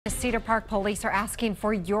Cedar Park police are asking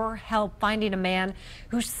for your help finding a man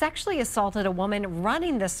who sexually assaulted a woman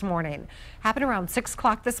running this morning. Happened around 6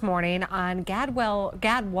 o'clock this morning on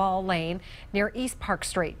Gadwall Lane near East Park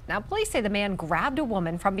Street. Now, police say the man grabbed a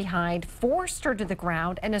woman from behind, forced her to the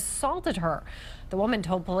ground, and assaulted her. The woman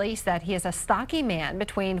told police that he is a stocky man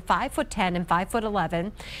between 5'10" and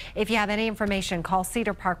 5'11". If you have any information, call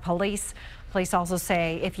Cedar Park Police. Police also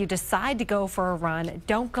say if you decide to go for a run,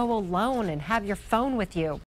 don't go alone and have your phone with you.